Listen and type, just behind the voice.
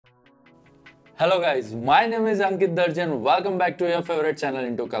Hello guys, my name is Ankit Darjan. Welcome back to your favorite channel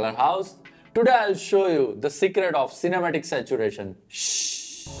Into Color House. Today I'll show you the secret of cinematic saturation.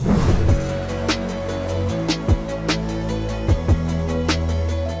 Shh.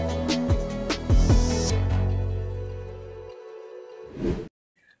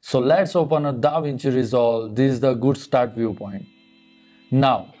 So let's open a DaVinci Resolve. This is the good start viewpoint.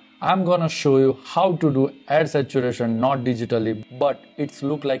 Now I'm gonna show you how to do add saturation not digitally, but it's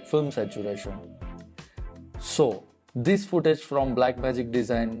look like film saturation. So this footage from Blackmagic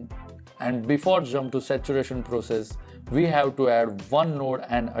Design, and before jump to saturation process, we have to add one node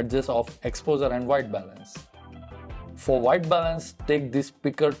and adjust of exposure and white balance. For white balance, take this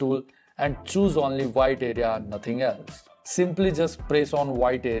picker tool and choose only white area, nothing else. Simply just press on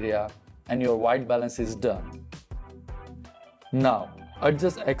white area and your white balance is done. Now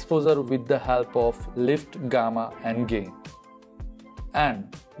adjust exposure with the help of lift, gamma and gain.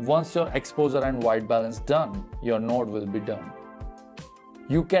 And once your exposure and white balance done, your node will be done.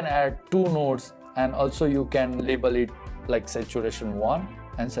 You can add two nodes and also you can label it like saturation 1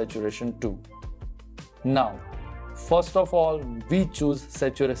 and saturation 2. Now, first of all, we choose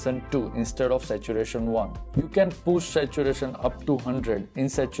saturation 2 instead of saturation 1. You can push saturation up to 100 in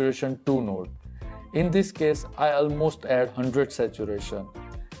saturation 2 node. In this case, I almost add 100 saturation.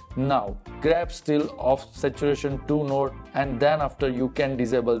 Now, grab still of saturation 2 node and then after you can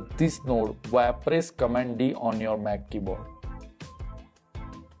disable this node via press Command D on your Mac keyboard.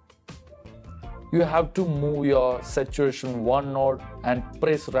 You have to move your saturation 1 node and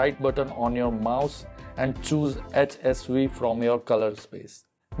press right button on your mouse and choose HSV from your color space.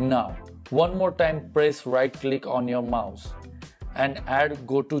 Now, one more time press right click on your mouse and add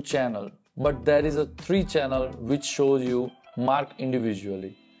go to channel. But there is a 3 channel which shows you marked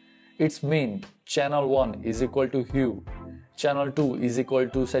individually. It's mean channel 1 is equal to hue, channel 2 is equal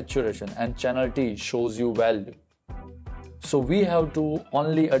to saturation and channel T shows you value. So we have to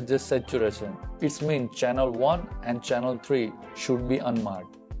only adjust saturation. It's mean channel 1 and channel 3 should be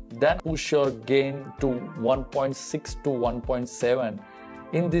unmarked. Then push your gain to 1.6 to 1.7.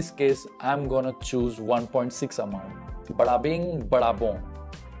 In this case, I'm gonna choose 1.6 amount. Bada bing, bada boom.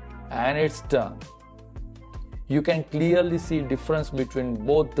 And it's done. You can clearly see difference between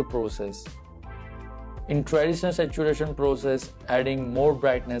both the process. In traditional saturation process, adding more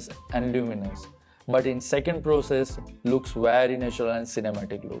brightness and luminous, but in second process, looks very natural and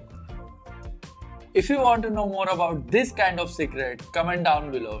cinematic look. If you want to know more about this kind of secret, comment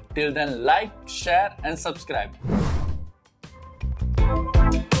down below. Till then, like, share and subscribe.